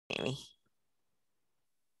Amy.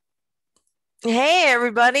 Hey,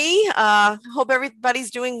 everybody. Hope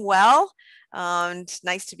everybody's doing well. It's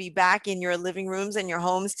nice to be back in your living rooms and your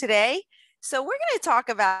homes today. So, we're going to talk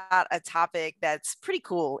about a topic that's pretty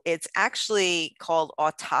cool. It's actually called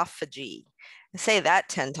autophagy. Say that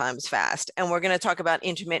 10 times fast. And we're going to talk about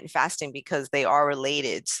intermittent fasting because they are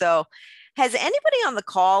related. So, has anybody on the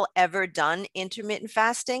call ever done intermittent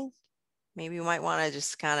fasting? Maybe you might want to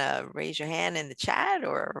just kind of raise your hand in the chat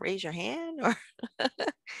or raise your hand or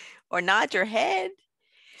or nod your head.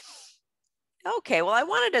 Okay, well, I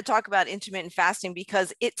wanted to talk about intermittent fasting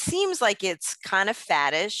because it seems like it's kind of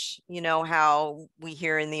faddish. You know how we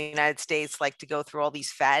here in the United States like to go through all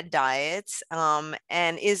these fad diets.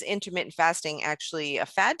 And is intermittent fasting actually a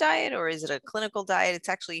fad diet or is it a clinical diet? It's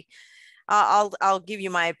actually, I'll give you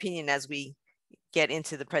my opinion as we get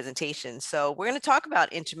into the presentation. So we're going to talk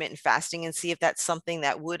about intermittent fasting and see if that's something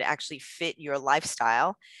that would actually fit your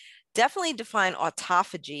lifestyle. Definitely define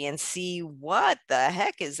autophagy and see what the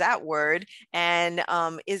heck is that word, and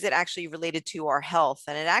is it actually related to our health?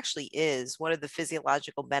 And it actually is. What are the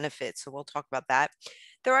physiological benefits? So we'll talk about that.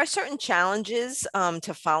 There are certain challenges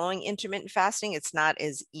to following intermittent fasting. It's not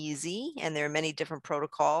as easy, and there are many different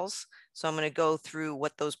protocols. So I'm going to go through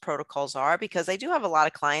what those protocols are because I do have a lot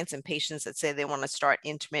of clients and patients that say they want to start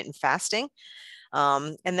intermittent fasting.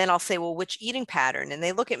 And then I'll say, well, which eating pattern? And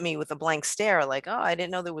they look at me with a blank stare like, oh, I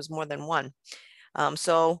didn't know there was more than one.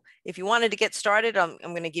 So if you wanted to get started, I'm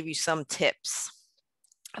going to give you some tips.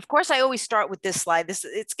 Of course, I always start with this slide.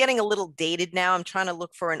 It's getting a little dated now. I'm trying to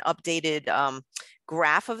look for an updated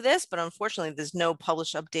graph of this, but unfortunately, there's no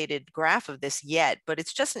published updated graph of this yet. But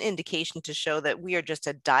it's just an indication to show that we are just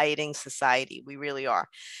a dieting society. We really are.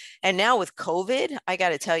 And now with COVID, I got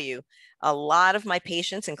to tell you, a lot of my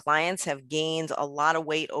patients and clients have gained a lot of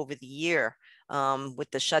weight over the year with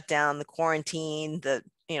the shutdown, the quarantine, the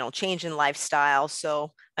change in lifestyle.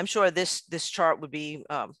 So I'm sure this chart would be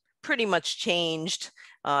pretty much changed,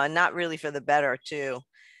 not really for the better too.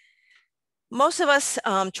 Most of us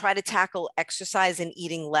try to tackle exercise and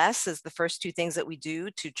eating less as the first two things that we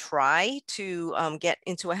do to try to get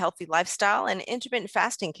into a healthy lifestyle. And intermittent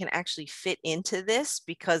fasting can actually fit into this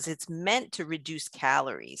because it's meant to reduce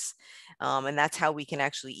calories. And that's how we can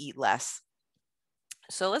actually eat less.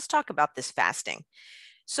 So let's talk about this fasting.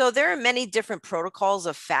 So there are many different protocols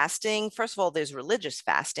of fasting. First of all, there's religious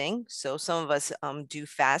fasting. So some of us do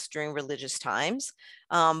fast during religious times.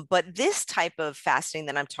 But this type of fasting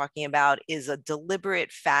that I'm talking about is a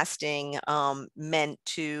deliberate fasting meant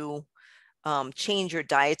to change your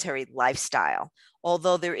dietary lifestyle.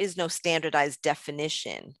 Although there is no standardized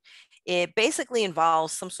definition, it basically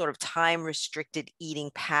involves some sort of time restricted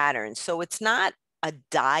eating pattern. So it's not a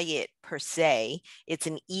diet per se, it's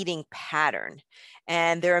an eating pattern.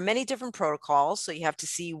 And there are many different protocols. So you have to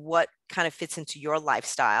see what kind of fits into your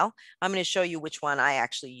lifestyle. I'm going to show you which one I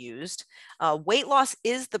actually used. Weight loss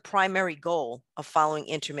is the primary goal of following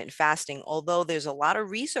intermittent fasting, although there's a lot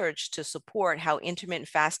of research to support how intermittent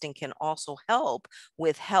fasting can also help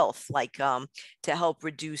with health, like to help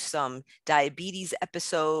reduce some diabetes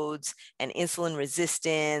episodes and insulin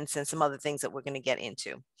resistance and some other things that we're going to get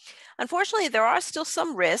into. Unfortunately, there are still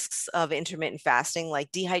some risks of intermittent fasting,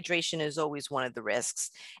 like dehydration is always one of the risks.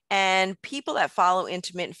 And people that follow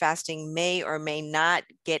intermittent fasting may or may not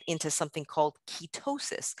get into something called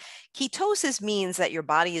ketosis. Ketosis means that your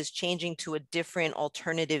body is changing to a different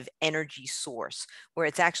alternative energy source where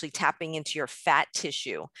it's actually tapping into your fat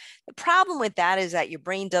tissue. The problem with that is that your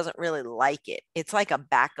brain doesn't really like it. It's like a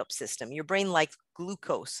backup system. Your brain likes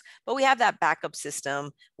glucose, but we have that backup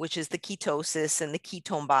system, which is the ketosis and the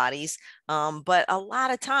ketone bodies. But a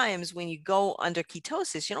lot of times when you go under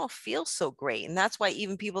ketosis, you don't feel so great. And that's why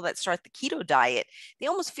even people that start the keto diet, they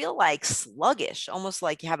almost feel like sluggish, almost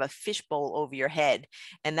like you have a fishbowl over your head.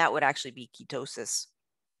 And that would actually be ketosis.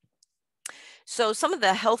 So some of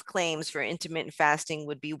the health claims for intermittent fasting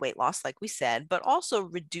would be weight loss, like we said, but also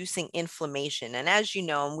reducing inflammation. And as you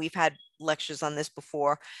know, and we've had lectures on this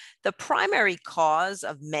before, the primary cause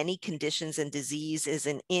of many conditions and disease is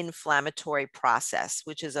an inflammatory process,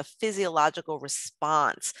 which is a physiological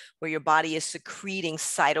response where your body is secreting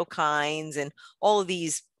cytokines and all of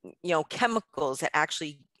these chemicals that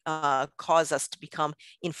actually cause us to become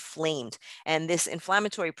inflamed. And this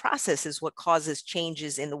inflammatory process is what causes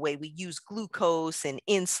changes in the way we use glucose and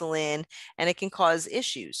insulin, and it can cause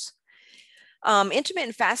issues.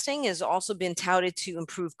 Intermittent fasting has also been touted to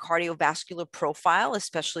improve cardiovascular profile,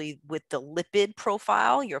 especially with the lipid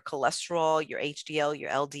profile, your cholesterol, your HDL, your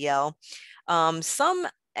LDL. Some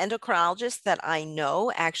endocrinologists that I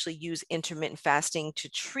know actually use intermittent fasting to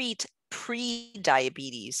treat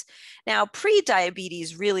pre-diabetes. Now,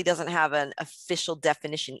 pre-diabetes really doesn't have an official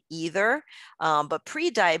definition either, but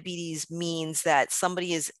pre-diabetes means that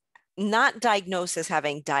somebody is not diagnosed as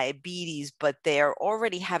having diabetes, but they're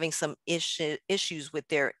already having some issues with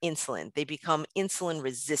their insulin. They become insulin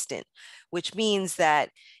resistant, which means that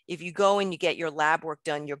if you go and you get your lab work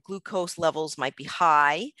done, your glucose levels might be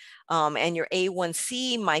high, and your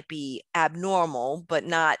A1C might be abnormal, but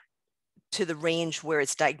not to the range where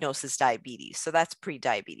it's diagnosed as diabetes. So that's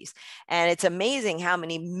pre-diabetes. And it's amazing how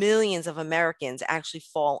many millions of Americans actually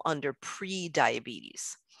fall under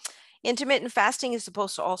pre-diabetes. Intermittent fasting is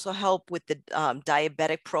supposed to also help with the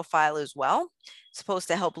diabetic profile as well. It's supposed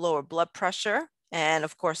to help lower blood pressure and,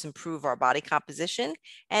 of course, improve our body composition.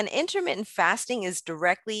 And intermittent fasting is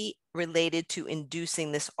directly related to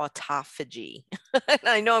inducing this autophagy.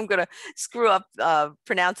 I know I'm going to screw up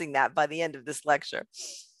pronouncing that by the end of this lecture.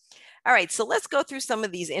 All right, so let's go through some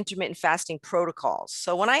of these intermittent fasting protocols.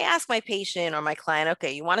 So when I ask my patient or my client,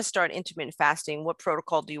 okay, you want to start intermittent fasting, what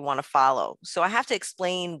protocol do you want to follow? So I have to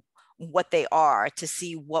explain what they are to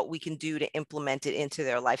see what we can do to implement it into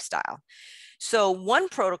their lifestyle. So one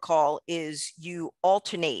protocol is you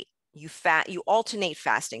alternate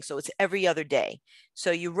fasting. So it's every other day. So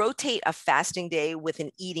you rotate a fasting day with an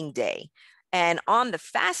eating day. And on the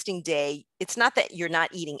fasting day, it's not that you're not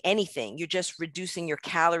eating anything, you're just reducing your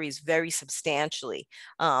calories very substantially,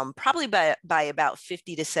 probably by about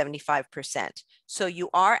 50 to 75%. So you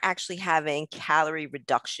are actually having calorie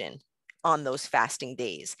reduction on those fasting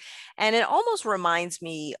days. And it almost reminds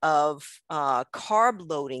me of carb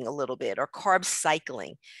loading a little bit, or carb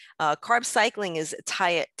cycling. Carb cycling is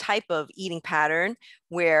a type of eating pattern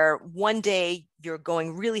where one day you're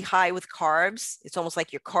going really high with carbs. It's almost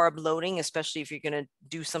like you're carb loading, especially if you're going to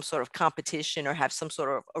do some sort of competition or have some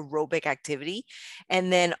sort of aerobic activity.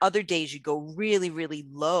 And then other days you go really, really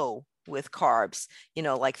low with carbs,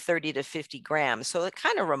 like 30 to 50 grams. So it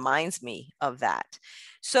kind of reminds me of that.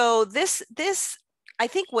 So this, I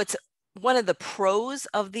think what's one of the pros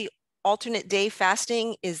of the alternate day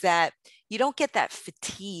fasting is that you don't get that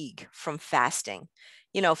fatigue from fasting.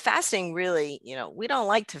 Fasting really, we don't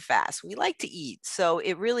like to fast. We like to eat. So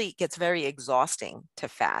it really gets very exhausting to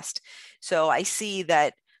fast. So I see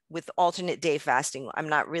that with alternate day fasting, I'm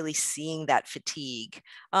not really seeing that fatigue.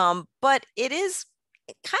 But it is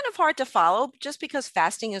kind of hard to follow just because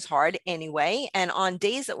fasting is hard anyway. And on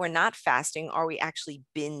days that we're not fasting, are we actually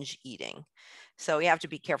binge eating? So we have to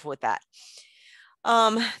be careful with that.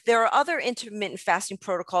 There are other intermittent fasting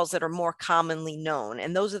protocols that are more commonly known,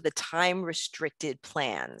 and those are the time restricted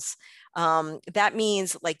plans. That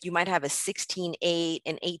means like you might have a 16-8,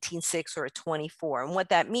 an 18-6, or a 24. And what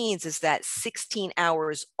that means is that 16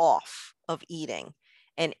 hours off of eating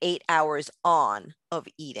and 8 hours on of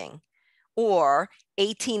eating, or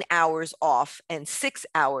 18 hours off and 6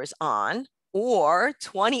 hours on, or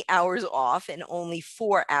 20 hours off and only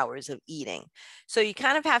 4 hours of eating. So you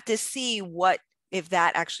kind of have to see if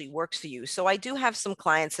that actually works for you. So I do have some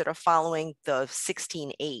clients that are following the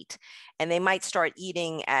 16-8, and they might start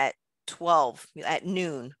eating at 12 at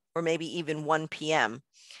noon, or maybe even 1 p.m.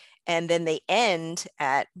 And then they end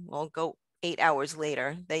at, go 8 hours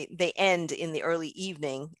later, they end in the early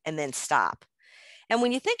evening and then stop. And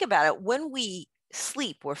when you think about it, when we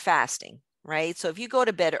sleep, we're fasting, right? So if you go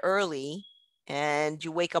to bed early and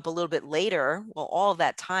you wake up a little bit later, well, all of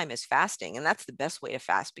that time is fasting. And that's the best way to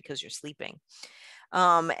fast because you're sleeping.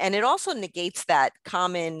 And it also negates that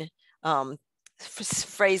common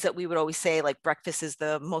phrase that we would always say, like breakfast is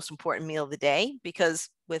the most important meal of the day, because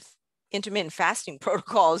with intermittent fasting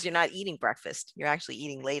protocols, you're not eating breakfast, you're actually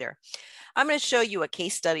eating later. I'm going to show you a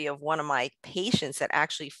case study of one of my patients that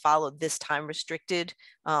actually followed this time restricted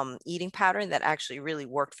eating pattern that actually really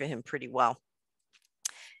worked for him pretty well.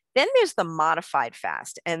 Then there's the modified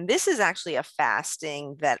fast. And this is actually a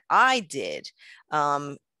fasting that I did.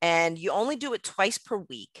 And you only do it twice per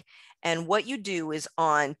week. And what you do is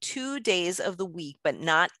on 2 days of the week, but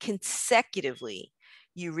not consecutively,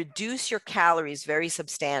 you reduce your calories very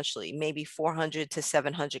substantially, maybe 400 to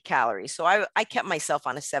 700 calories. So I kept myself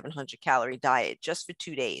on a 700 calorie diet just for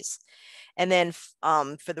 2 days. And then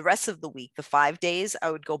for the rest of the week, the 5 days,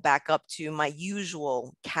 I would go back up to my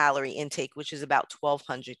usual calorie intake, which is about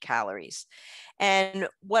 1,200 calories. And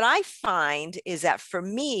what I find is that for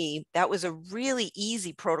me, that was a really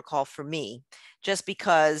easy protocol for me, just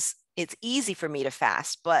because it's easy for me to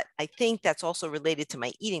fast, but I think that's also related to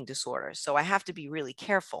my eating disorder. So I have to be really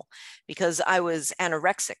careful because I was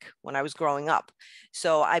anorexic when I was growing up.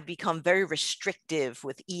 So I become very restrictive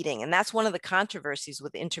with eating. And that's one of the controversies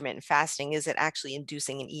with intermittent fasting, is it actually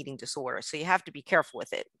inducing an eating disorder? So you have to be careful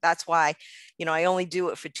with it. That's why, I only do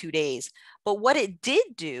it for 2 days. But what it did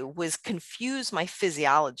do was confuse my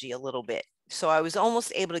physiology a little bit. So I was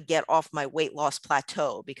almost able to get off my weight loss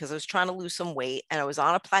plateau because I was trying to lose some weight and I was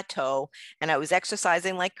on a plateau and I was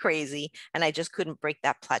exercising like crazy and I just couldn't break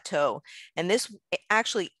that plateau. And this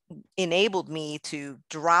actually enabled me to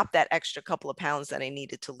drop that extra couple of pounds that I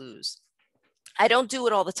needed to lose. I don't do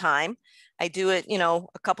it all the time. I do it,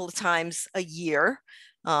 a couple of times a year,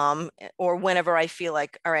 or whenever I feel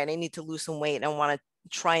like, all right, I need to lose some weight and I want to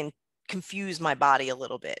try and confuse my body a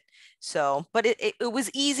little bit. So, but it was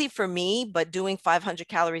easy for me, but doing 500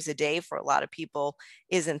 calories a day for a lot of people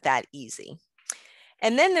isn't that easy.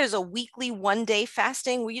 And then there's a weekly 1 day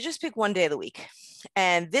fasting where you just pick 1 day of the week.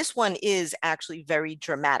 And this one is actually very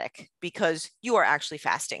dramatic because you are actually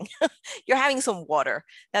fasting. You're having some water.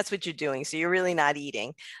 That's what you're doing. So you're really not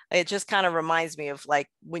eating. It just kind of reminds me of like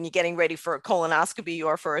when you're getting ready for a colonoscopy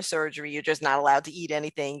or for a surgery, you're just not allowed to eat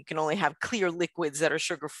anything. You can only have clear liquids that are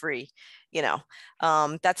sugar-free.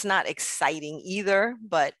 That's not exciting either,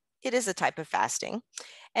 but it is a type of fasting.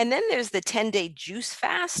 And then there's the 10-day juice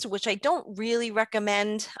fast, which I don't really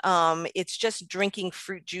recommend. It's just drinking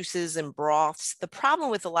fruit juices and broths. The problem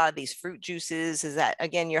with a lot of these fruit juices is that,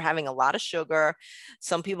 again, you're having a lot of sugar.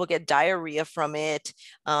 Some people get diarrhea from it.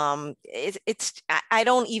 I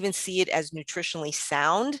don't even see it as nutritionally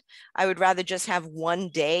sound. I would rather just have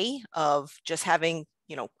 1 day of just having,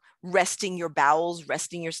 resting your bowels,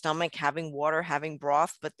 resting your stomach, having water, having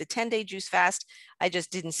broth. But the 10-day juice fast, I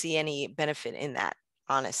just didn't see any benefit in that,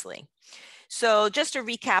 honestly. So just to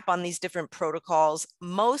recap on these different protocols,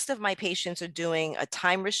 most of my patients are doing a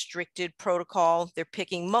time restricted protocol. They're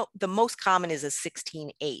picking, the most common is a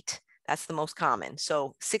 16-8. That's the most common.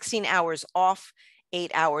 So 16 hours off,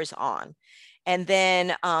 8 hours on. And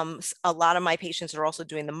then a lot of my patients are also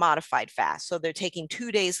doing the modified fast. So they're taking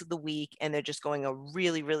 2 days of the week and they're just going a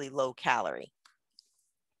really, really low calorie.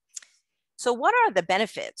 So what are the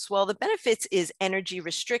benefits? Well, the benefits is energy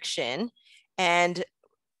restriction. And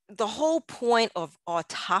the whole point of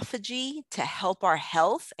autophagy to help our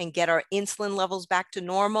health and get our insulin levels back to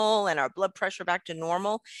normal and our blood pressure back to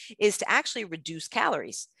normal is to actually reduce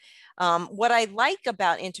calories. What I like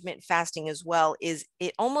about intermittent fasting as well is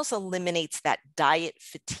it almost eliminates that diet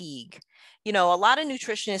fatigue. A lot of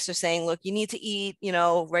nutritionists are saying, look, you need to eat,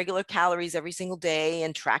 regular calories every single day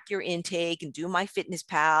and track your intake and do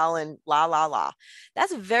MyFitnessPal and la, la, la.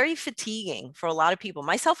 That's very fatiguing for a lot of people,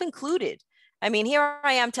 myself included. I mean, here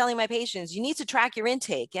I am telling my patients, you need to track your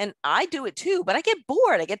intake. And I do it too, but I get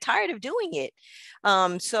bored. I get tired of doing it.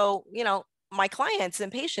 So, my clients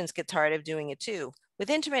and patients get tired of doing it too. With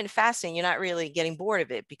intermittent fasting, you're not really getting bored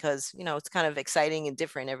of it because, it's kind of exciting and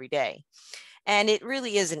different every day. And it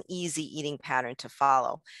really is an easy eating pattern to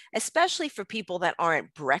follow, especially for people that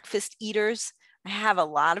aren't breakfast eaters. I have a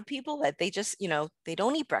lot of people that they just, they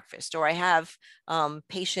don't eat breakfast, or I have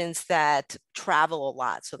patients that travel a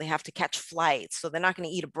lot. So they have to catch flights. So they're not going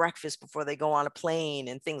to eat a breakfast before they go on a plane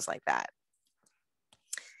and things like that.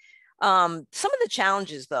 Some of the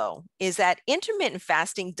challenges, though, is that intermittent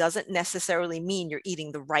fasting doesn't necessarily mean you're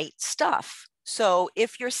eating the right stuff. So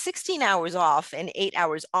if you're 16 hours off and 8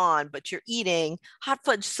 hours on, but you're eating hot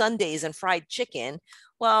fudge sundaes and fried chicken,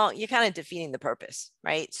 well, you're kind of defeating the purpose,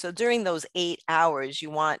 right? So during those 8 hours,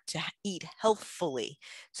 you want to eat healthfully.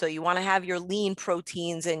 So you want to have your lean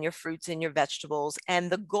proteins and your fruits and your vegetables.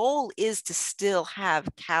 And the goal is to still have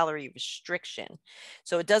calorie restriction.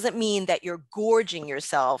 So it doesn't mean that you're gorging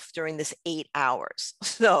yourself during this 8 hours.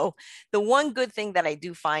 So the one good thing that I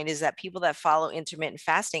do find is that people that follow intermittent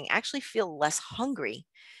fasting actually feel less hungry.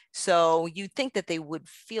 So you think that they would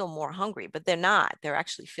feel more hungry, but they're not. They're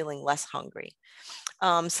actually feeling less hungry.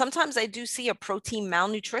 Sometimes I do see a protein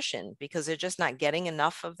malnutrition because they're just not getting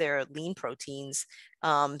enough of their lean proteins.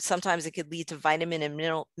 Sometimes it could lead to vitamin and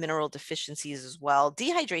mineral deficiencies as well.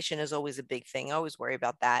 Dehydration is always a big thing. I always worry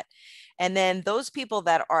about that. And then those people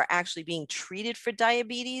that are actually being treated for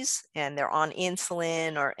diabetes and they're on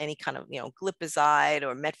insulin or any kind of, glipizide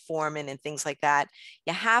or metformin and things like that,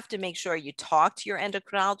 you have to make sure you talk to your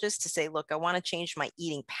endocrinologist to say, look, I want to change my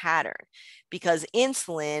eating pattern, because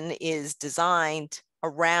insulin is designed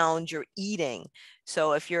around your eating.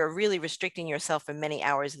 So if you're really restricting yourself for many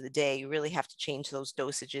hours of the day, you really have to change those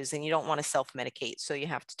dosages, and you don't want to self-medicate. So you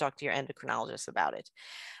have to talk to your endocrinologist about it.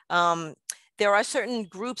 There are certain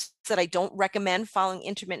groups that I don't recommend following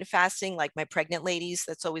intermittent fasting, like my pregnant ladies.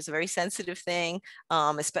 That's always a very sensitive thing,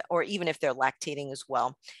 or even if they're lactating as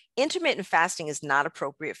well. Intermittent fasting is not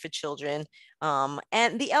appropriate for children.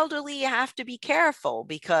 And the elderly, you have to be careful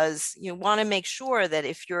because you want to make sure that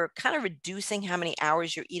if you're kind of reducing how many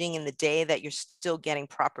hours you're eating in the day, that you're still getting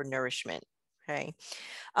proper nourishment. Okay.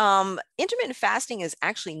 Intermittent fasting is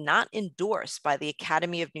actually not endorsed by the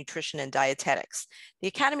Academy of Nutrition and Dietetics. The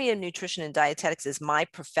Academy of Nutrition and Dietetics is my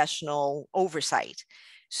professional oversight.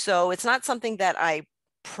 So it's not something that I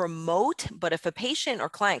promote, but if a patient or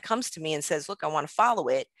client comes to me and says, look, I want to follow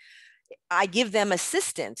it, I give them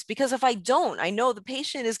assistance, because if I don't, I know the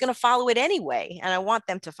patient is going to follow it anyway, and I want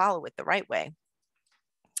them to follow it the right way.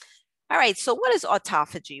 All right, so what is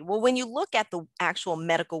autophagy? Well, when you look at the actual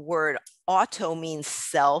medical word, auto means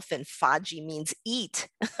self and phagy means eat.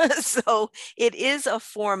 So it is a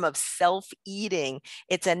form of self-eating.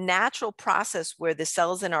 It's a natural process where the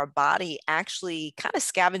cells in our body actually kind of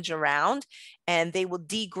scavenge around, and they will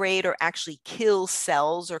degrade or actually kill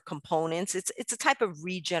cells or components. It's a type of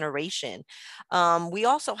regeneration. We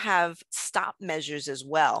also have stop measures as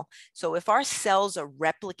well. So if our cells are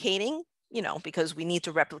replicating, because we need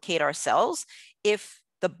to replicate ourselves, if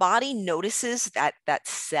the body notices that that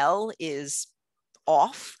cell is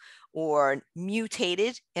off or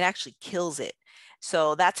mutated, it actually kills it.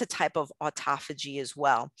 So that's a type of autophagy as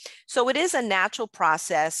well. So it is a natural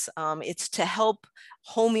process. It's to help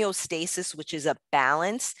homeostasis, which is a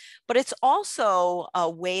balance, but it's also a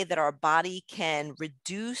way that our body can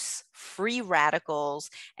reduce free radicals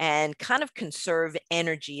and kind of conserve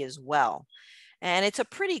energy as well. And it's a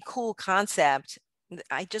pretty cool concept.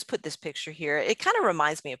 I just put this picture here. It kind of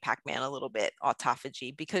reminds me of Pac-Man a little bit,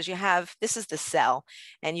 autophagy, because this is the cell,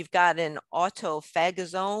 and you've got an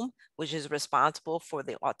autophagosome, which is responsible for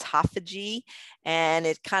the autophagy, and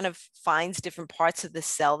it kind of finds different parts of the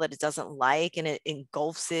cell that it doesn't like, and it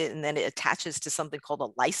engulfs it, and then it attaches to something called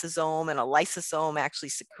a lysosome, and a lysosome actually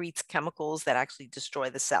secretes chemicals that actually destroy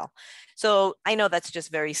the cell. So I know that's just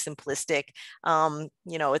very simplistic.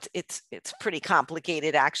 It's pretty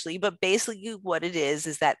complicated actually, but basically what it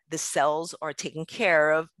is that the cells are taking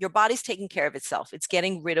care of, your body's taking care of itself. It's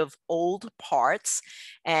getting rid of old parts,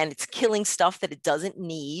 and it's killing stuff that it doesn't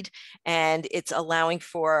need, and it's allowing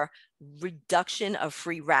for reduction of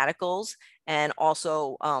free radicals, and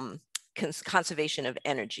also conservation of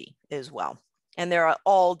energy as well. And there are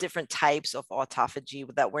all different types of autophagy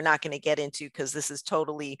that we're not going to get into because this is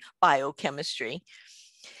totally biochemistry.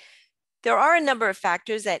 There are a number of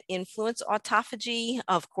factors that influence autophagy.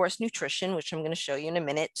 Of course, nutrition, which I'm going to show you in a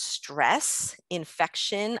minute, stress,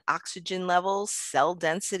 infection, oxygen levels, cell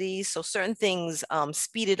density. So certain things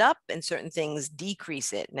speed it up and certain things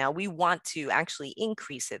decrease it. Now, we want to actually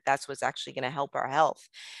increase it. That's what's actually going to help our health.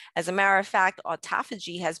 As a matter of fact,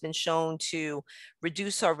 autophagy has been shown to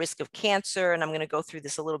reduce our risk of cancer, and I'm going to go through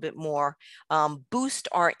this a little bit more, boost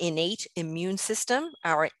our innate immune system.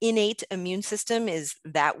 Our innate immune system is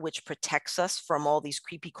that which protects us from all these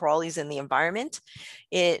creepy crawlies in the environment.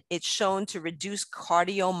 It's shown to reduce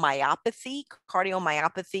cardiomyopathy.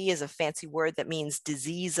 Cardiomyopathy is a fancy word that means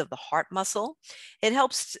disease of the heart muscle. It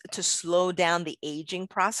helps to slow down the aging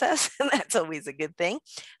process, and that's always a good thing.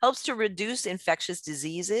 Helps to reduce infectious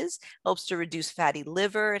diseases, helps to reduce fatty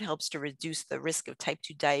liver, it helps to reduce the risk of type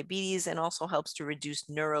 2 diabetes, and also helps to reduce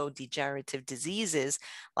neurodegenerative diseases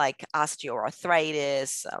like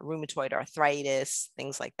osteoarthritis, rheumatoid arthritis,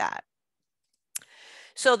 things like that.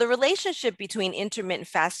 So the relationship between intermittent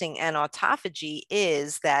fasting and autophagy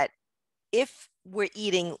is that if we're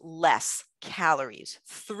eating less calories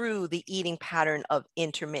through the eating pattern of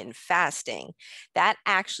intermittent fasting, that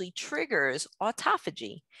actually triggers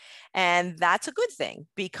autophagy. And that's a good thing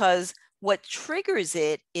because what triggers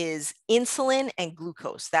it is insulin and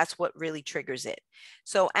glucose. That's what really triggers it.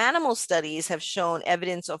 So animal studies have shown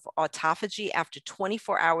evidence of autophagy after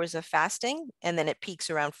 24 hours of fasting, and then it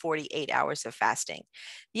peaks around 48 hours of fasting.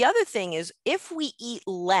 The other thing is if we eat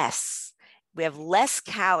less, we have less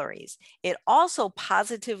calories, it also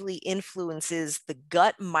positively influences the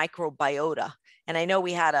gut microbiota. And I know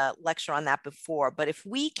we had a lecture on that before, but if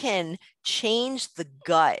we can change the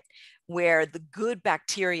gut where the good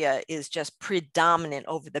bacteria is just predominant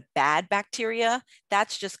over the bad bacteria,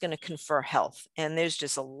 that's just going to confer health. And there's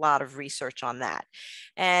just a lot of research on that.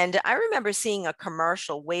 And I remember seeing a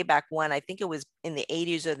commercial way back when, I think it was in the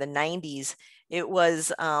 80s or the 90s. It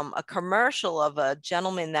was a commercial of a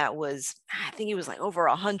gentleman that was, I think he was like over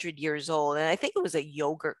 100 years old. And I think it was a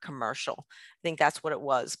yogurt commercial. I think that's what it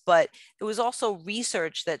was. But there was also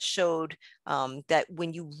research that showed that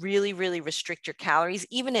when you really, really restrict your calories,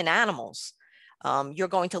 even in animals, you're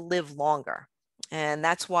going to live longer. And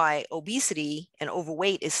that's why obesity and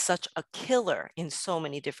overweight is such a killer in so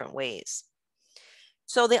many different ways.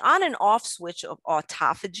 So the on and off switch of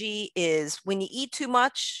autophagy is when you eat too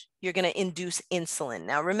much, you're going to induce insulin.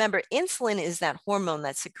 Now, remember, insulin is that hormone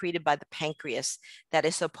that's secreted by the pancreas that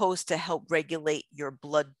is supposed to help regulate your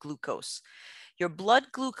blood glucose. Your blood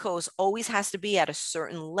glucose always has to be at a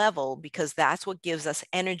certain level because that's what gives us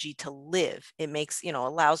energy to live. It makes,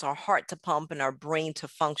 allows our heart to pump and our brain to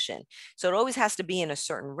function. So it always has to be in a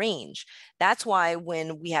certain range. That's why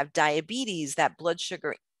when we have diabetes, that blood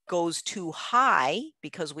sugar goes too high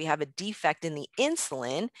because we have a defect in the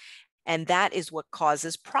insulin, and that is what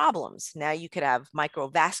causes problems. Now you could have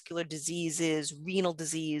microvascular diseases, renal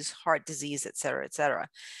disease, heart disease, et cetera, et cetera.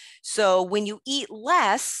 So when you eat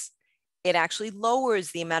less, it actually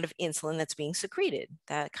lowers the amount of insulin that's being secreted.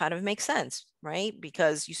 That kind of makes sense, right?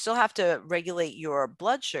 Because you still have to regulate your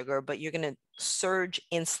blood sugar, but you're going to surge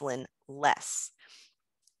insulin less.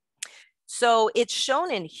 So it's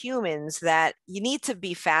shown in humans that you need to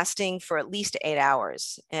be fasting for at least 8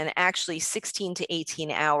 hours, and actually 16 to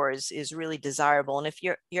 18 hours is really desirable. And if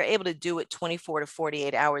you're able to do it 24 to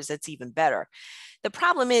 48 hours, that's even better. The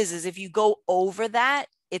problem is if you go over that,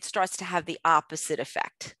 it starts to have the opposite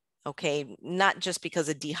effect. Okay, not just because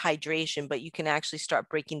of dehydration, but you can actually start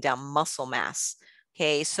breaking down muscle mass.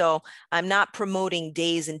 Okay, so I'm not promoting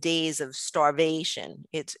days and days of starvation.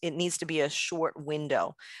 It needs to be a short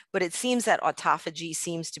window, but it seems that autophagy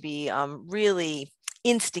seems to be really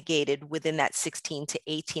instigated within that 16 to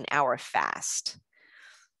 18 hour fast.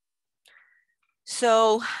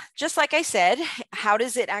 So just like I said, how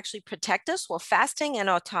does it actually protect us? Well, fasting and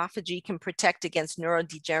autophagy can protect against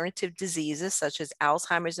neurodegenerative diseases such as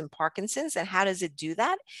Alzheimer's and Parkinson's. And how does it do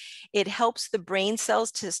that? It helps the brain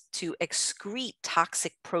cells to excrete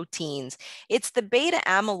toxic proteins. It's the beta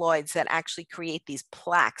amyloids that actually create these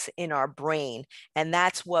plaques in our brain. And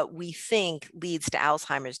that's what we think leads to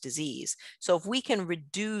Alzheimer's disease. So if we can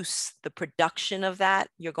reduce the production of that,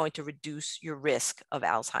 you're going to reduce your risk of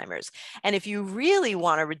Alzheimer's. And if you really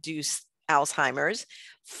want to reduce Alzheimer's,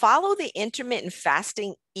 follow the intermittent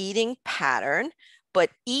fasting eating pattern, but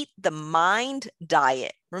eat the MIND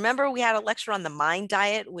diet. Remember, we had a lecture on the MIND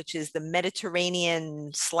diet, which is the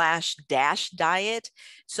Mediterranean/DASH diet.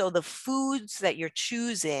 So the foods that you're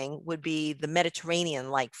choosing would be the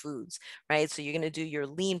Mediterranean-like foods, right? So you're going to do your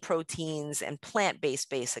lean proteins and plant-based,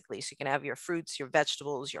 basically. So you can have your fruits, your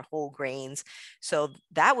vegetables, your whole grains. So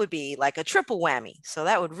that would be like a triple whammy. So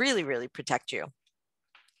that would really, really protect you.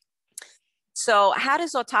 So how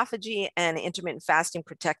does autophagy and intermittent fasting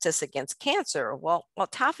protect us against cancer? Well,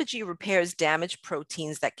 autophagy repairs damaged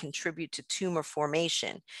proteins that contribute to tumor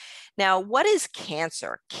formation. Now, what is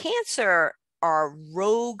cancer? Cancer are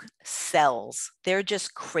rogue cells. They're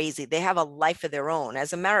just crazy. They have a life of their own.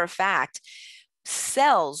 As a matter of fact,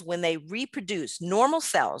 cells, when they reproduce, normal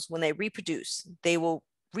cells, when they reproduce, they will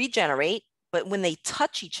regenerate, but when they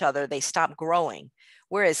touch each other, they stop growing.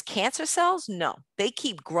 Whereas cancer cells, no, they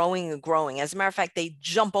keep growing and growing. As a matter of fact, they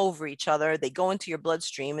jump over each other, they go into your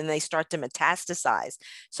bloodstream, and they start to metastasize.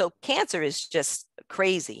 So cancer is just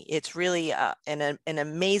crazy. It's really an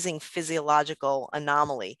amazing physiological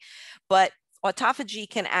anomaly. But autophagy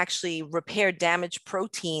can actually repair damaged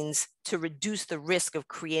proteins to reduce the risk of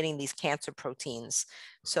creating these cancer proteins.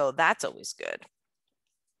 So that's always good.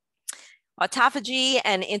 Autophagy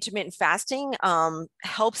and intermittent fasting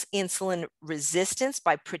helps insulin resistance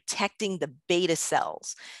by protecting the beta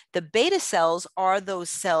cells. The beta cells are those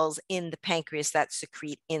cells in the pancreas that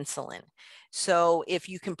secrete insulin. So if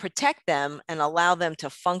you can protect them and allow them to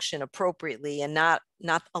function appropriately and not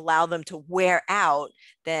allow them to wear out,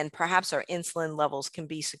 then perhaps our insulin levels can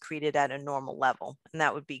be secreted at a normal level, and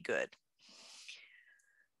that would be good.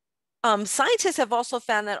 Scientists have also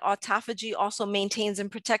found that autophagy also maintains and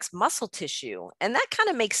protects muscle tissue. And that kind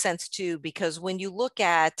of makes sense too, because when you look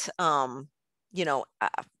at,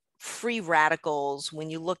 free radicals, when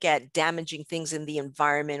you look at damaging things in the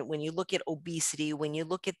environment, when you look at obesity, when you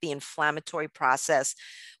look at the inflammatory process,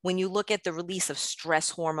 when you look at the release of stress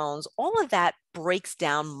hormones, all of that breaks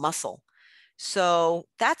down muscle. So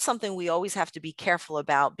that's something we always have to be careful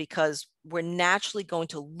about because we're naturally going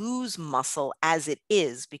to lose muscle as it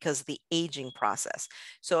is because of the aging process.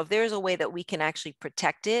 So if there's a way that we can actually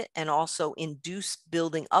protect it and also induce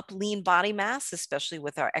building up lean body mass, especially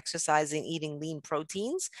with our exercising, eating lean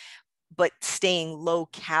proteins, but staying low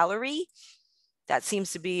calorie, that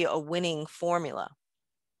seems to be a winning formula.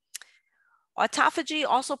 Autophagy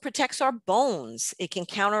also protects our bones. It can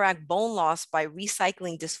counteract bone loss by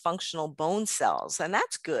recycling dysfunctional bone cells, and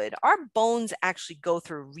that's good. Our bones actually go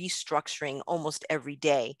through restructuring almost every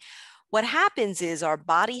day. What happens is our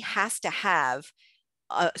body has to have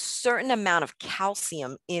a certain amount of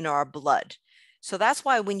calcium in our blood. So that's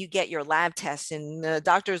why when you get your lab tests and the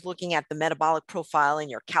doctor's looking at the metabolic profile and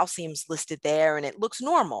your calcium's listed there and it looks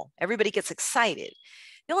normal, everybody gets excited.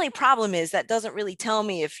 The only problem is that doesn't really tell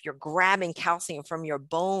me if you're grabbing calcium from your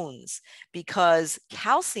bones, because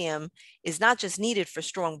calcium is not just needed for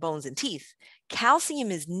strong bones and teeth. Calcium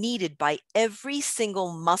is needed by every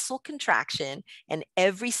single muscle contraction and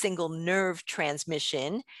every single nerve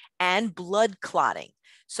transmission and blood clotting.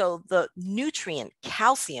 So the nutrient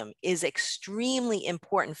calcium is extremely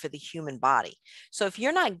important for the human body. So if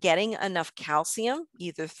you're not getting enough calcium,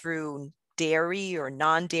 either through dairy or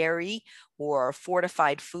non-dairy or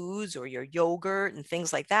fortified foods or your yogurt and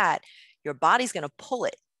things like that, your body's going to pull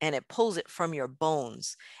it, and it pulls it from your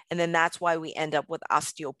bones. And then that's why we end up with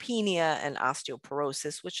osteopenia and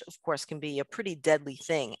osteoporosis, which of course can be a pretty deadly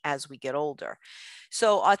thing as we get older.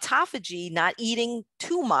 So autophagy, not eating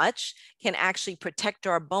too much, can actually protect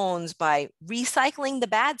our bones by recycling the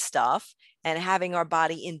bad stuff and having our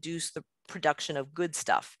body induce the production of good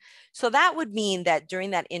stuff. So that would mean that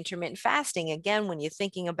during that intermittent fasting, again, when you're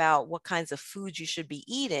thinking about what kinds of foods you should be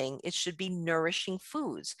eating, it should be nourishing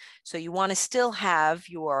foods. So you want to still have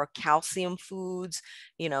your calcium foods,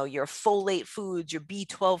 your folate foods, your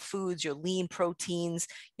B12 foods, your lean proteins,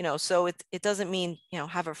 so it doesn't mean,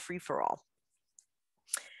 have a free for all.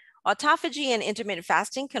 Autophagy and intermittent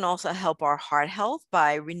fasting can also help our heart health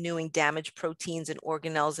by renewing damaged proteins and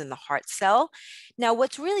organelles in the heart cell. Now,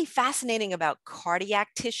 what's really fascinating about cardiac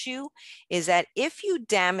tissue is that if you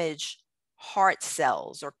damage heart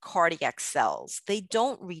cells or cardiac cells, they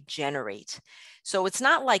don't regenerate. So it's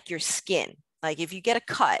not like your skin. Like if you get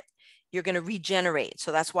a cut, you're going to regenerate.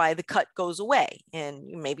 So that's why the cut goes away.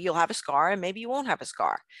 And maybe you'll have a scar and maybe you won't have a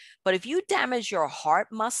scar. But if you damage your heart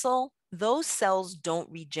muscle, those cells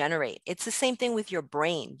don't regenerate. It's the same thing with your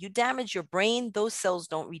brain. You damage your brain, those cells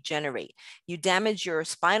don't regenerate. You damage your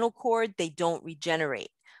spinal cord, they don't regenerate.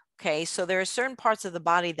 Okay, so there are certain parts of the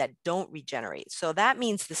body that don't regenerate. So that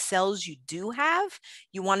means the cells you do have,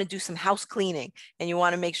 you want to do some house cleaning and you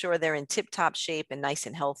want to make sure they're in tip-top shape and nice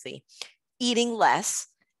and healthy. Eating less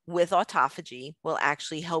with autophagy will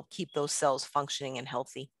actually help keep those cells functioning and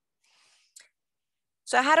healthy.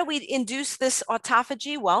 So how do we induce this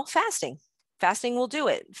autophagy? Well, fasting. Fasting will do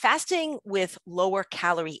it. Fasting with lower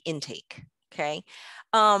calorie intake, okay?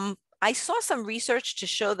 I saw some research to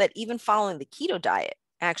show that even following the keto diet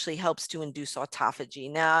actually helps to induce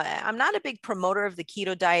autophagy. Now, I'm not a big promoter of the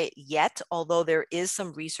keto diet yet, although there is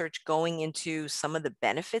some research going into some of the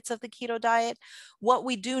benefits of the keto diet. What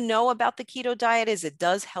we do know about the keto diet is it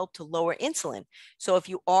does help to lower insulin. So if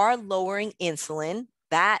you are lowering insulin,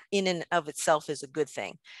 that in and of itself is a good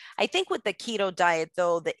thing. I think with the keto diet,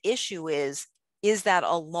 though, the issue is that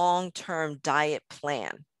a long-term diet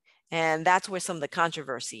plan? And that's where some of the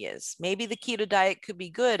controversy is. Maybe the keto diet could be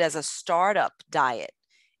good as a startup diet,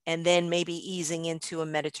 and then maybe easing into a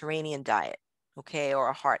Mediterranean diet, okay, or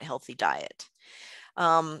a heart healthy diet.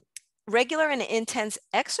 Regular and intense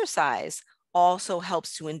exercise also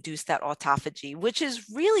helps to induce that autophagy, which is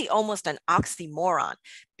really almost an oxymoron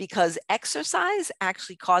because exercise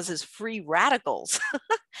actually causes free radicals.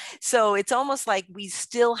 So it's almost like we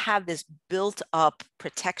still have this built up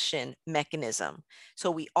protection mechanism.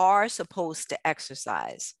 So we are supposed to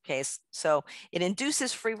exercise. Okay, so it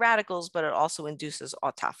induces free radicals, but it also induces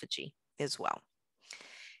autophagy as well.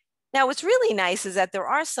 Now, what's really nice is that there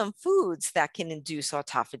are some foods that can induce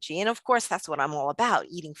autophagy. And of course, that's what I'm all about,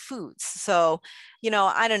 eating foods. So,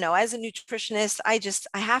 I don't know, as a nutritionist,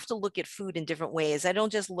 I have to look at food in different ways. I don't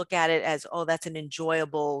just look at it as, oh, that's an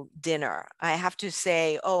enjoyable dinner. I have to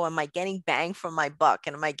say, oh, am I getting bang for my buck?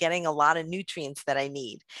 And am I getting a lot of nutrients that I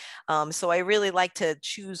need? So I really like to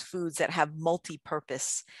choose foods that have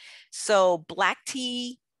multi-purpose. So black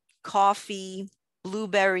tea, coffee,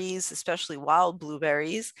 blueberries, especially wild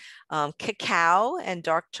blueberries, cacao and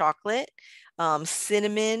dark chocolate,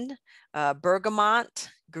 cinnamon, bergamot,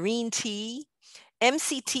 green tea.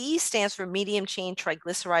 MCT stands for medium chain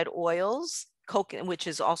triglyceride oils, which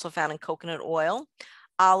is also found in coconut oil,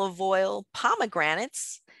 olive oil,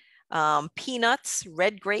 pomegranates, peanuts,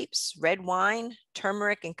 red grapes, red wine,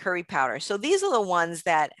 turmeric, and curry powder. So these are the ones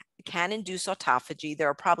that can induce autophagy. There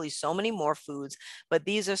are probably so many more foods, but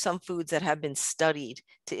these are some foods that have been studied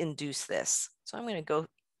to induce this. So I'm going to go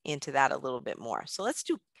into that a little bit more. So let's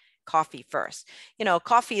do coffee first.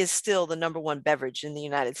 Coffee is still the #1 beverage in the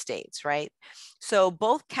United States, right? So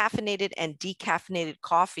both caffeinated and decaffeinated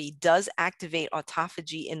coffee does activate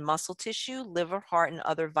autophagy in muscle tissue, liver, heart, and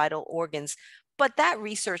other vital organs, but that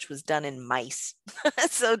research was done in mice.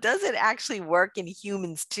 So does it actually work in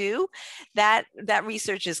humans too? That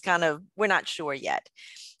research is kind of, we're not sure yet.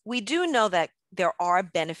 We do know that there are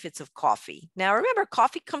benefits of coffee. Now, remember,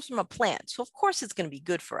 coffee comes from a plant, so of course it's going to be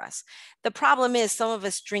good for us. The problem is some of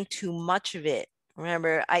us drink too much of it.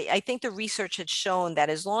 Remember, I think the research had shown that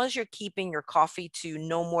as long as you're keeping your coffee to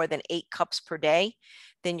no more than 8 cups per day,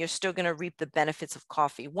 then you're still going to reap the benefits of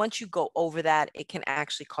coffee. Once you go over that, it can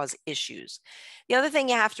actually cause issues. The other thing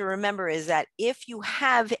you have to remember is that if you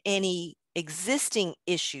have any existing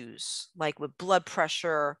issues, like with blood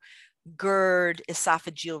pressure, GERD,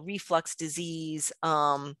 esophageal reflux disease,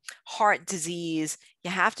 heart disease,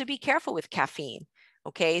 you have to be careful with caffeine.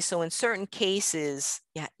 Okay, so in certain cases,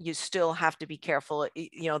 yeah, you still have to be careful.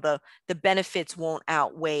 You know, the benefits won't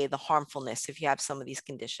outweigh the harmfulness if you have some of these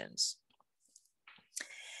conditions.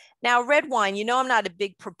 Now, red wine, you know, I'm not a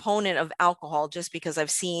big proponent of alcohol just because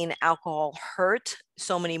I've seen alcohol hurt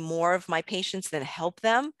so many more of my patients than help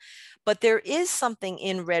them. But there is something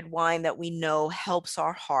in red wine that we know helps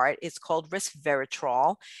our heart. It's called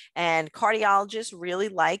resveratrol. And cardiologists really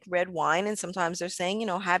like red wine. And sometimes they're saying, you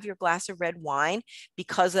know, have your glass of red wine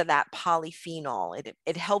because of that polyphenol.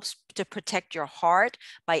 It helps to protect your heart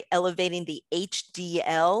by elevating the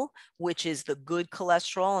HDL, which is the good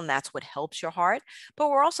cholesterol, and that's what helps your heart. But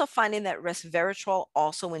we're also finding that resveratrol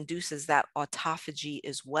also induces that autophagy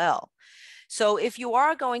as well. So if you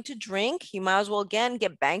are going to drink, you might as well, again,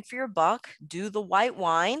 get bang for your buck, do the white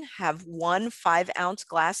wine, have 1 5-ounce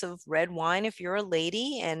glass of red wine if you're a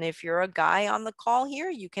lady. And if you're a guy on the call here,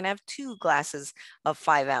 you can have 2 glasses of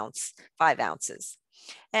 5 ounces.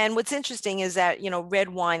 And what's interesting is that, you know, red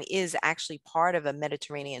wine is actually part of a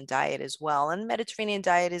Mediterranean diet as well. And Mediterranean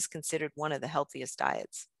diet is considered one of the healthiest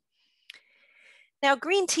diets. Now,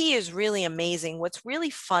 green tea is really amazing. What's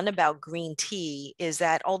really fun about green tea is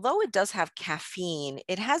that although it does have caffeine,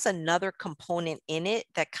 it has another component in it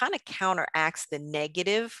that kind of counteracts the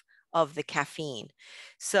negative of the caffeine.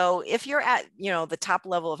 So if you're at, you know, the top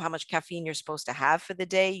level of how much caffeine you're supposed to have for the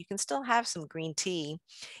day, you can still have some green tea.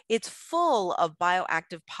 It's full of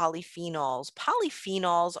bioactive polyphenols.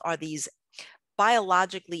 Polyphenols are these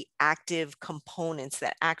biologically active components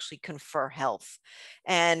that actually confer health.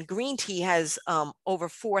 And green tea has over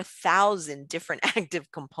 4,000 different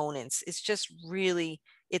active components. It's just really,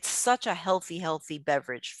 it's such a healthy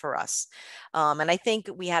beverage for us. And I think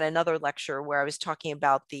we had another lecture where I was talking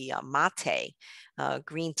about the mate,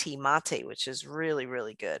 green tea mate, which is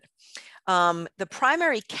really good. The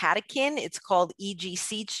primary catechin, it's called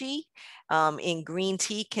EGCG, in green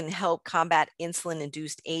tea can help combat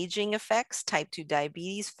insulin-induced aging effects, type 2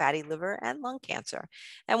 diabetes, fatty liver, and lung cancer.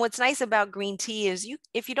 And what's nice about green tea is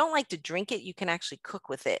if you don't like to drink it, you can actually cook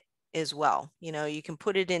with it as well. You know, you can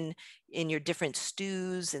put it in your different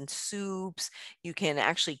stews and soups. You can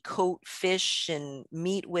actually coat fish and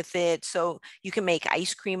meat with it. So you can make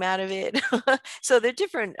ice cream out of it. So there are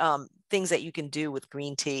different things that you can do with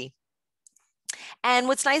green tea. And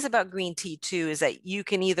what's nice about green tea too is that you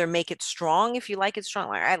can either make it strong if you like it strong.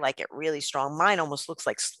 Like I like it really strong. Mine almost looks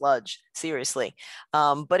like sludge, seriously.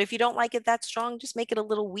 But if you don't like it that strong, just make it a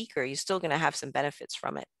little weaker. You're still going to have some benefits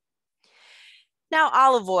from it. Now,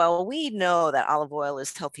 olive oil, we know that olive oil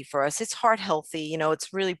is healthy for us. It's heart healthy. You know,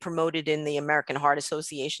 it's really promoted in the American Heart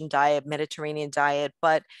Association diet, Mediterranean diet,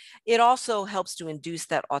 but it also helps to induce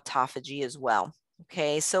that autophagy as well.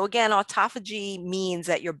 Okay, so again, autophagy means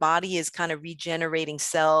that your body is kind of regenerating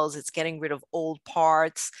cells, it's getting rid of old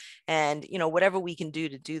parts, and you know, whatever we can do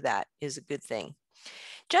to do that is a good thing.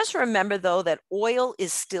 Just remember though that oil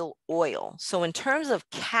is still oil. So in terms of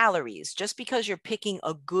calories, just because you're picking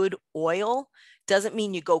a good oil doesn't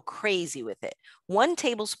mean you go crazy with it. 1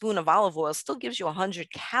 tablespoon of olive oil still gives you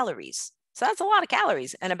 100 calories. So that's a lot of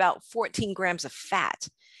calories and about 14 grams of fat.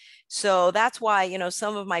 So that's why, you know,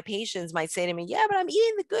 some of my patients might say to me, yeah, but I'm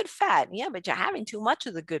eating the good fat. Yeah, but you're having too much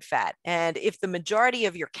of the good fat. And if the majority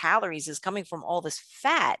of your calories is coming from all this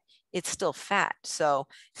fat, it's still fat. So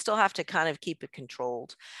still have to kind of keep it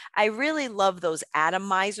controlled. I really love those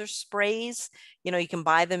atomizer sprays. You know, you can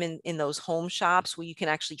buy them in those home shops where you can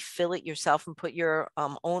actually fill it yourself and put your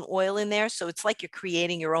own oil in there. So it's like you're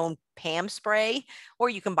creating your own Pam spray, or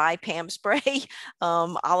you can buy Pam spray,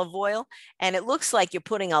 olive oil. And it looks like you're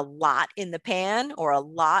putting a lot in the pan or a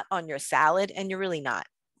lot on your salad, and you're really not.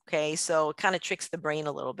 Okay, so it kind of tricks the brain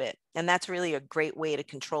a little bit. And that's really a great way to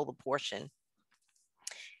control the portion.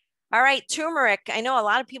 All right, turmeric. I know a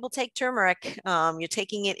lot of people take turmeric. You're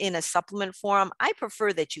taking it in a supplement form. I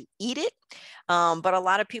prefer that you eat it, but a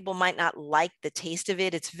lot of people might not like the taste of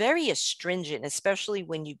it. It's very astringent, especially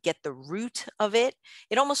when you get the root of it.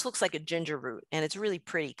 It almost looks like a ginger root, and it's really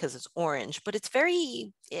pretty because it's orange, but it's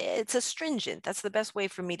astringent. That's the best way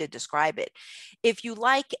for me to describe it. If you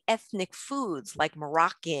like ethnic foods like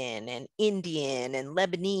Moroccan and Indian and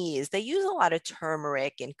Lebanese, they use a lot of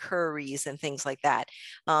turmeric in curries and things like that.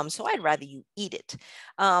 So I'd rather you eat it.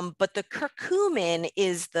 But the curcumin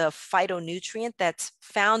is the phytonutrient that's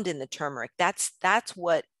found in the turmeric. That's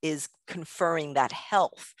what is conferring that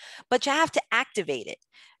health. But you have to activate it.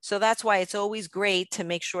 So that's why it's always great to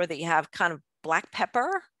make sure that you have kind of black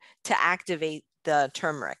pepper to activate the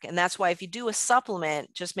turmeric. And that's why if you do a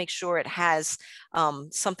supplement, just make sure it has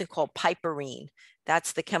something called piperine.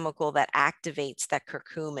 That's the chemical that activates that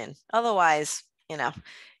curcumin. Otherwise,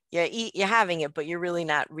 you're having it, but you're really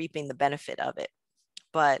not reaping the benefit of it.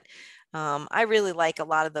 But I really like a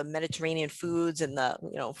lot of the Mediterranean foods and the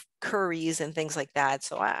curries and things like that.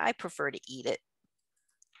 So I prefer to eat it.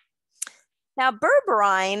 Now,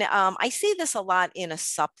 berberine, I see this a lot in a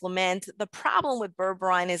supplement. The problem with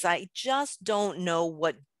berberine is I just don't know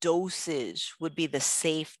what dosage would be the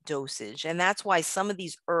safe dosage. And that's why some of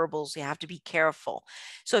these herbals, you have to be careful.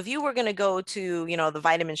 So if you were going to go to, the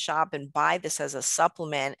vitamin shop and buy this as a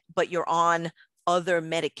supplement, but you're on other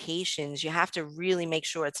medications, you have to really make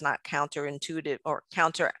sure it's not counterintuitive or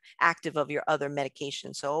counteractive of your other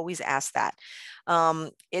medications. So always ask that.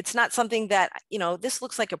 It's not something that, this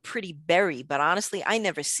looks like a pretty berry, but honestly, I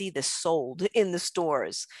never see this sold in the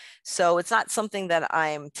stores. So it's not something that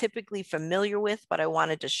I'm typically familiar with, but I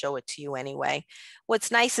wanted to show it to you anyway. What's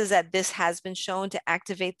nice is that this has been shown to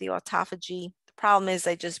activate the autophagy. The problem is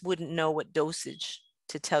I just wouldn't know what dosage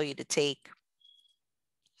to tell you to take.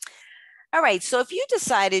 All right, so if you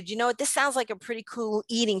decided, this sounds like a pretty cool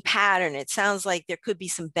eating pattern. It sounds like there could be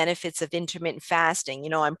some benefits of intermittent fasting.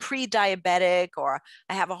 I'm pre-diabetic, or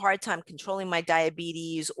I have a hard time controlling my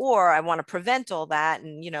diabetes, or I want to prevent all that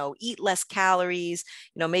and, eat less calories.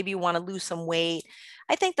 Maybe you want to lose some weight.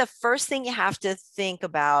 I think the first thing you have to think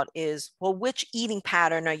about is, well, which eating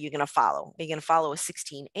pattern are you going to follow? Are you going to follow a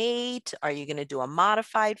 16-8? Are you going to do a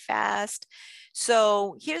modified fast?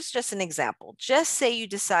 So here's just an example. Just say you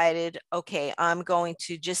decided, okay, I'm going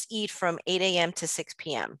to just eat from 8 a.m. to 6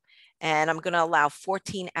 p.m. and I'm going to allow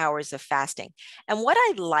 14 hours of fasting. And what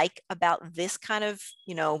I like about this kind of,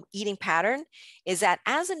 eating pattern is that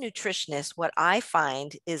as a nutritionist, what I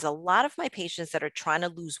find is a lot of my patients that are trying to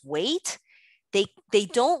lose weight, they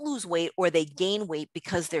don't lose weight or they gain weight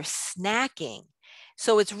because they're snacking.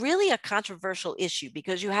 So it's really a controversial issue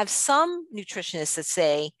because you have some nutritionists that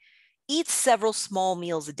say, eat several small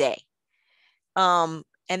meals a day. And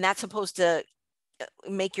that's supposed to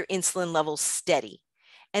make your insulin levels steady.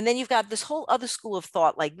 And then you've got this whole other school of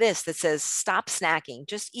thought like this that says, stop snacking,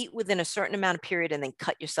 just eat within a certain amount of period and then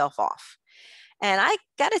cut yourself off. And I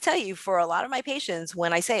got to tell you, for a lot of my patients,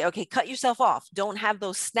 when I say, okay, cut yourself off, don't have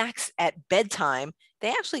those snacks at bedtime, they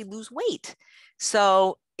actually lose weight.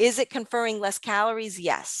 So is it conferring less calories?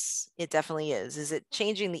 Yes, it definitely is. Is it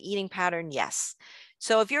changing the eating pattern? Yes.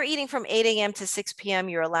 So if you're eating from 8 a.m. to 6 p.m.,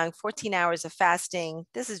 you're allowing 14 hours of fasting.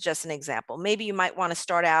 This is just an example. Maybe you might want to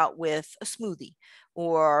start out with a smoothie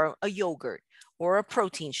or a yogurt or a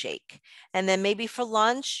protein shake. And then maybe for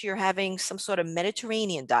lunch, you're having some sort of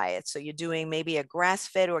Mediterranean diet. So you're doing maybe a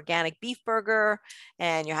grass-fed organic beef burger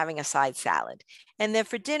and you're having a side salad. And then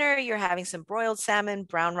for dinner, you're having some broiled salmon,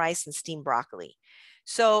 brown rice, and steamed broccoli.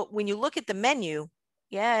 So when you look at the menu,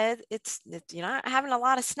 yeah, you're not having a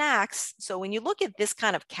lot of snacks. So when you look at this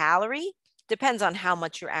kind of calorie, depends on how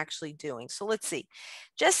much you're actually doing. So let's see.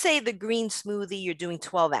 Just say the green smoothie, you're doing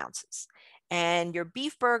 12 ounces. And your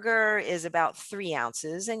beef burger is about 3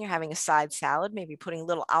 ounces, and you're having a side salad, maybe putting a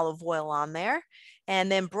little olive oil on there.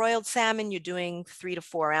 And then broiled salmon, you're doing 3 to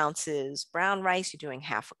 4 ounces. Brown rice, you're doing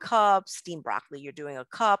half a cup. Steamed broccoli, you're doing a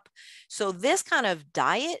cup. So this kind of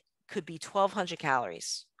diet could be 1,200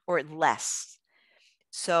 calories or less.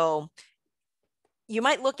 So you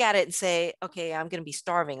might look at it and say, okay, I'm going to be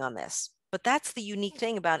starving on this. But that's the unique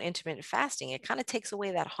thing about intermittent fasting. It kind of takes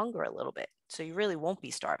away that hunger a little bit. So you really won't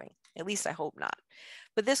be starving. At least I hope not.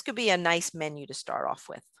 But this could be a nice menu to start off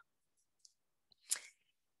with.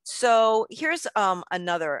 So here's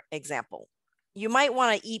another example. You might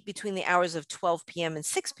want to eat between the hours of 12 p.m. and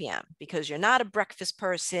 6 p.m. because you're not a breakfast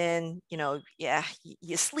person.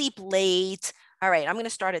 You sleep late. All right, I'm going to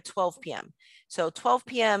start at 12 p.m. So 12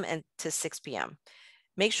 p.m. and to 6 p.m.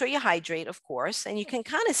 Make sure you hydrate, of course, and you can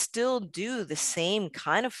kind of still do the same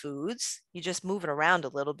kind of foods. You just move it around a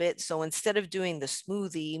little bit. So instead of doing the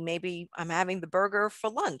smoothie, maybe I'm having the burger for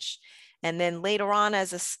lunch. And then later on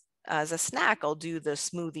as a snack, I'll do the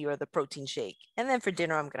smoothie or the protein shake. And then for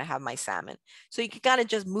dinner, I'm going to have my salmon. So you can kind of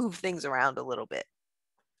just move things around a little bit.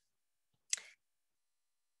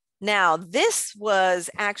 Now, this was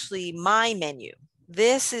actually my menu.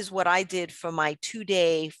 This is what I did for my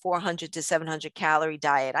 2-day 400 to 700 calorie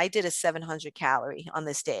diet. I did a 700 calorie on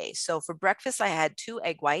this day. So for breakfast, I had 2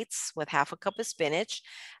 egg whites with half a cup of spinach.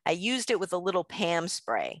 I used it with a little Pam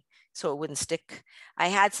spray so it wouldn't stick. I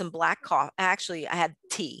had some black coffee. Actually, I had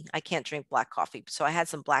tea. I can't drink black coffee. So I had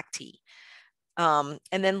some black tea. And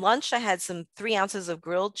then lunch, I had some 3 ounces of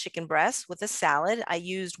grilled chicken breast with a salad. I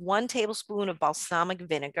used 1 tablespoon of balsamic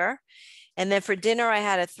vinegar. And then for dinner, I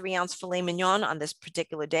had a 3-ounce filet mignon on this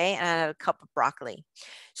particular day, and I had a cup of broccoli.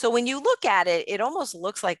 So when you look at it, it almost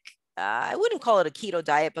looks like, I wouldn't call it a keto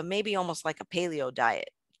diet, but maybe almost like a paleo diet.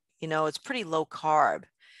 You know, it's pretty low carb.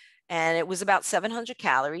 And it was about 700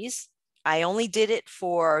 calories. I only did it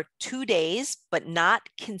for 2 days, but not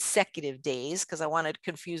consecutive days because I wanted to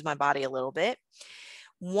confuse my body a little bit.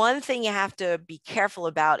 One thing you have to be careful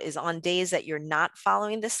about is on days that you're not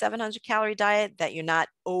following the 700 calorie diet, that you're not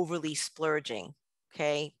overly splurging.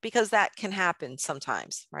 Okay. Because that can happen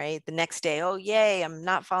sometimes, right? The next day, oh, yay, I'm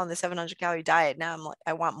not following the 700 calorie diet. Now I'm like,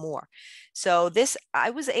 I want more. So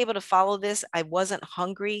I was able to follow this. I wasn't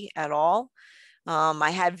hungry at all.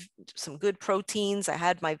 I had some good proteins. I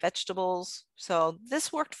had my vegetables. So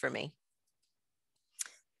this worked for me.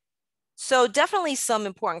 So definitely some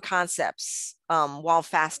important concepts while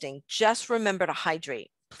fasting. Just remember to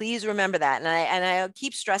hydrate. Please remember that. And I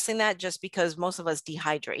keep stressing that just because most of us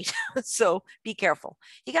dehydrate. So be careful.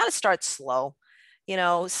 You got to start slow. You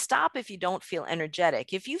know, stop if you don't feel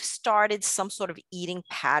energetic. If you've started some sort of eating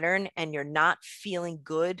pattern and you're not feeling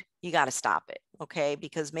good, you got to stop it. Okay.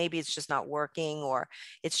 Because maybe it's just not working, or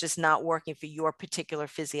it's just not working for your particular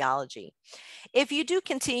physiology. If you do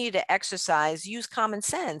continue to exercise, use common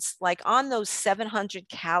sense. Like on those 700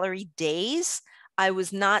 calorie days, I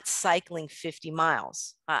was not cycling 50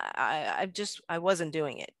 miles. I wasn't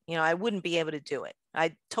doing it. You know, I wouldn't be able to do it.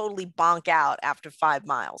 I totally bonk out after 5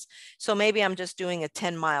 miles. So maybe I'm just doing a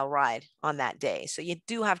 10-mile ride on that day. So you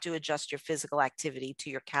do have to adjust your physical activity to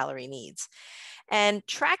your calorie needs. And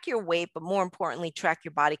track your weight, but more importantly, track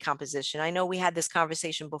your body composition. I know we had this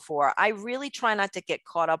conversation before. I really try not to get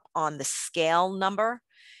caught up on the scale number.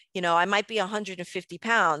 You know, I might be 150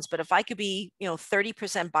 pounds, but if I could be,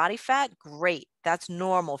 30% body fat, great. That's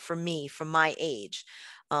normal for me, for my age.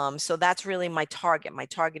 So that's really my target. My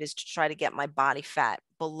target is to try to get my body fat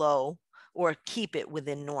below or keep it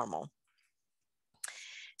within normal.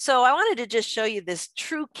 So I wanted to just show you this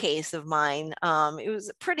true case of mine. It was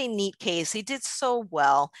a pretty neat case. He did so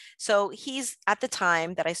well. So he's, at the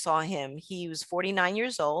time that I saw him, he was 49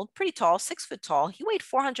 years old, pretty tall, 6 foot tall. He weighed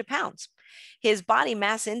 400 pounds. His body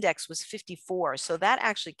mass index was 54. So that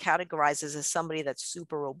actually categorizes as somebody that's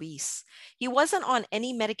super obese. He wasn't on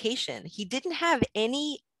any medication. He didn't have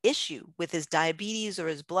any issue with his diabetes or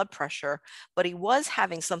his blood pressure, but he was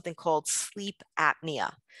having something called sleep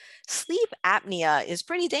apnea. Sleep apnea is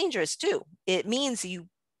pretty dangerous too. It means you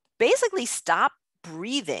basically stop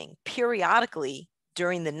breathing periodically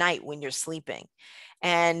during the night when you're sleeping.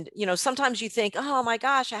 And, sometimes you think, oh my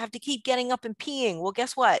gosh, I have to keep getting up and peeing. Well,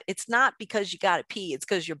 guess what? It's not because you got to pee. It's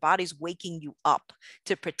because your body's waking you up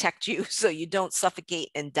to protect you so you don't suffocate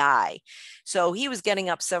and die. So he was getting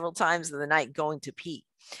up several times in the night going to pee.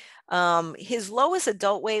 His lowest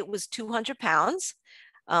adult weight was 200 pounds.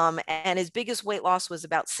 And his biggest weight loss was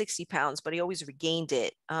about 60 pounds, but he always regained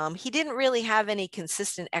it. He didn't really have any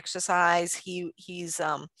consistent exercise. He's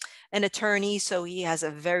an attorney, so he has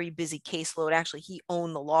a very busy caseload. Actually, he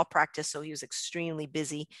owned the law practice, so he was extremely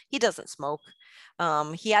busy. He doesn't smoke.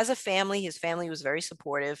 He has a family. His family was very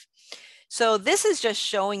supportive. So this is just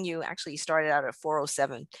showing you, actually, he started out at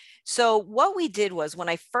 407. So what we did was, when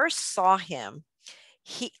I first saw him,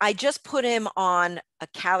 I just put him on a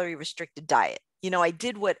calorie restricted diet. I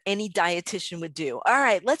did what any dietitian would do. All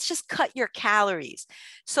right, let's just cut your calories.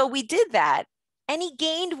 So we did that, and he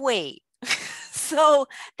gained weight. So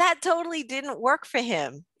that totally didn't work for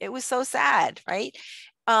him. It was so sad, right?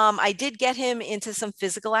 I did get him into some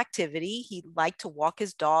physical activity. He liked to walk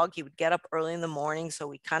his dog. He would get up early in the morning. So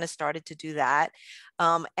we kind of started to do that.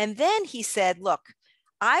 And then he said, look,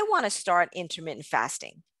 I want to start intermittent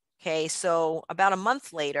fasting. Okay, so about a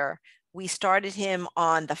month later, we started him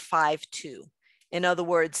on the 5-2. In other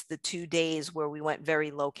words, the 2 days where we went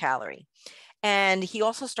very low calorie. And he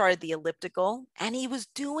also started the elliptical, and he was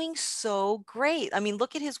doing so great. I mean,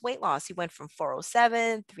 look at his weight loss. He went from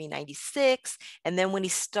 407, 396. And then when he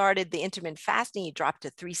started the intermittent fasting, he dropped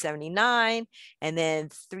to 379, and then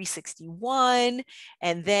 361,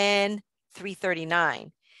 and then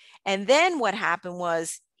 339. And then what happened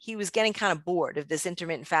was he was getting kind of bored of this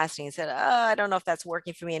intermittent fasting and said, oh, I don't know if that's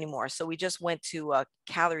working for me anymore. So we just went to a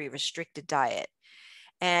calorie restricted diet.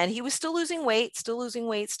 And he was still losing weight, still losing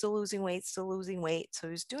weight, still losing weight, still losing weight. So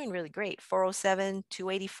he was doing really great. 407,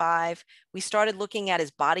 285. We started looking at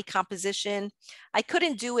his body composition. I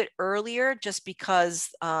couldn't do it earlier just because,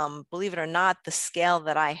 believe it or not, the scale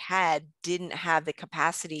that I had didn't have the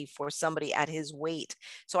capacity for somebody at his weight.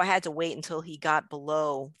 So I had to wait until he got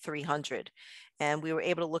below 300. And we were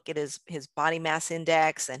able to look at his body mass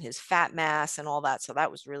index and his fat mass and all that. So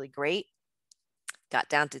that was really great. Got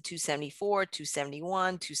down to 274,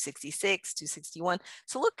 271, 266, 261.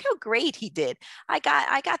 So look how great he did. I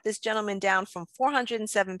got this gentleman down from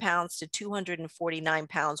 407 pounds to 249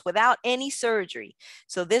 pounds without any surgery.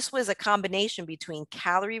 So this was a combination between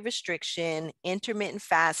calorie restriction, intermittent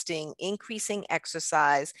fasting, increasing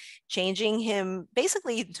exercise, changing him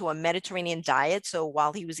basically into a Mediterranean diet. So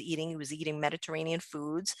while he was eating Mediterranean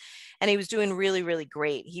foods, and he was doing really, really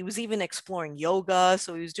great. He was even exploring yoga.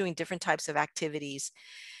 So he was doing different types of activities.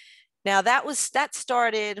 Now that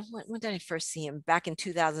started, when did I first see him? Back in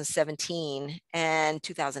 2017, and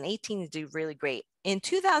 2018 he did really great. In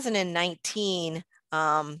 2019,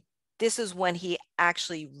 this is when he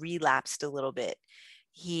actually relapsed a little bit.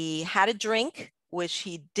 He had a drink, which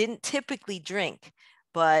he didn't typically drink,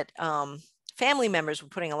 but family members were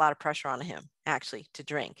putting a lot of pressure on him actually to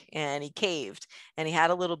drink, and he caved, and he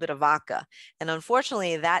had a little bit of vodka, and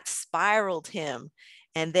unfortunately that spiraled him.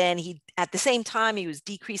 And then at the same time, he was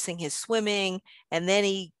decreasing his swimming, and then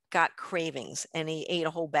he got cravings and he ate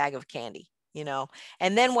a whole bag of candy,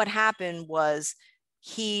 and then what happened was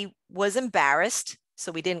he was embarrassed,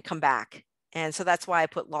 so we didn't come back. And so that's why I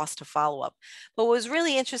put lost to follow up. But what was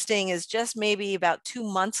really interesting is just maybe about 2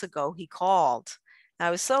 months ago, he called. I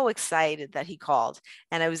was so excited that he called,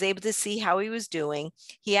 and I was able to see how he was doing.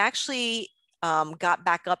 He actually got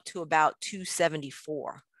back up to about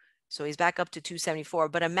 274. So he's back up to 274.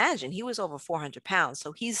 But imagine, he was over 400 pounds.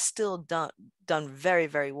 So he's still done very,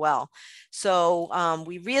 very well. So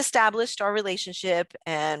we reestablished our relationship,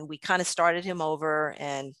 and we kind of started him over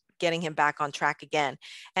and getting him back on track again.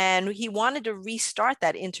 And he wanted to restart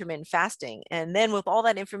that intermittent fasting. And then with all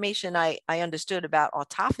that information I understood about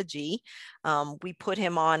autophagy, we put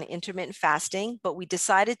him on intermittent fasting, but we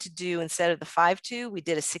decided to do, instead of the 5-2, we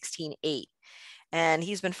did a 16-8. And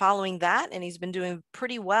he's been following that, and he's been doing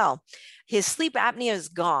pretty well. His sleep apnea is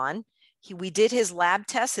gone. We did his lab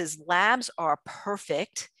tests. His labs are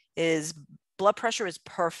perfect. His blood pressure is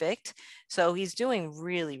perfect. So he's doing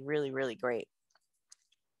really, really, really great.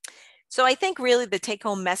 So I think really the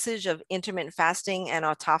take-home message of intermittent fasting and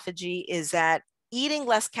autophagy is that eating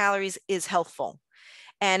less calories is healthful.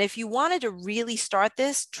 And if you wanted to really start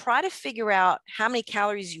this, try to figure out how many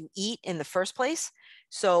calories you eat in the first place.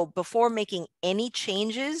 So before making any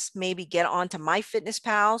changes, maybe get onto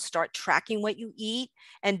MyFitnessPal, start tracking what you eat,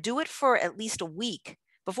 and do it for at least a week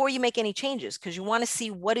before you make any changes, because you want to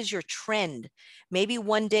see what is your trend. Maybe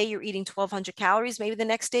one day you're eating 1,200 calories, maybe the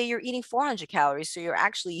next day you're eating 400 calories. So you're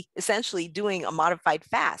actually essentially doing a modified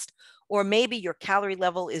fast. Or maybe your calorie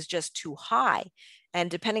level is just too high. And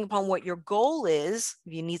depending upon what your goal is,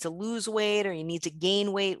 if you need to lose weight or you need to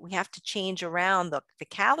gain weight, we have to change around the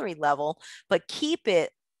calorie level, but keep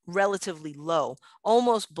it relatively low,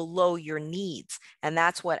 almost below your needs. And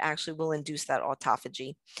that's what actually will induce that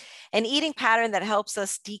autophagy. An eating pattern that helps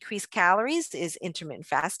us decrease calories is intermittent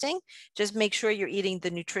fasting. Just make sure you're eating the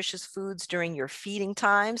nutritious foods during your feeding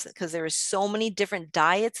times, because there are so many different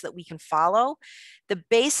diets that we can follow. The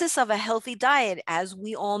basis of a healthy diet, as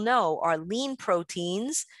we all know, are lean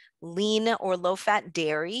proteins, lean or low-fat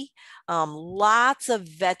dairy, lots of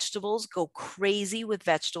vegetables. Go crazy with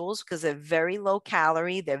vegetables because they're very low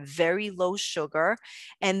calorie, they're very low sugar.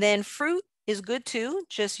 And then fruit is good too.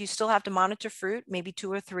 Just you still have to monitor fruit, maybe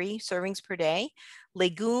 2 or 3 servings per day.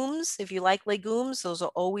 Legumes, if you like legumes, those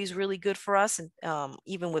are always really good for us, and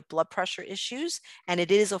even with blood pressure issues. And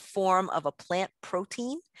it is a form of a plant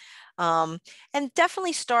protein. And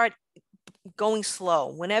definitely start going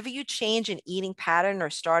slow. Whenever you change an eating pattern or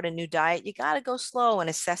start a new diet, you got to go slow and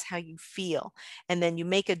assess how you feel. And then you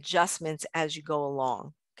make adjustments as you go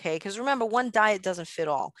along. Okay, because remember, one diet doesn't fit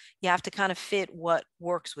all. You have to kind of fit what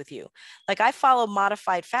works with you. Like I follow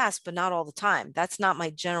modified fast, but not all the time. That's not my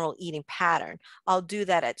general eating pattern. I'll do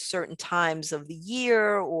that at certain times of the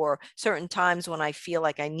year or certain times when I feel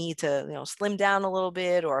like I need to, slim down a little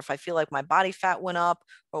bit, or if I feel like my body fat went up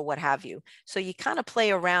or what have you. So you kind of play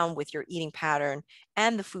around with your eating pattern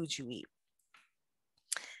and the foods you eat.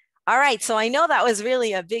 All right, so I know that was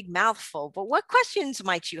really a big mouthful, but what questions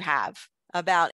might you have about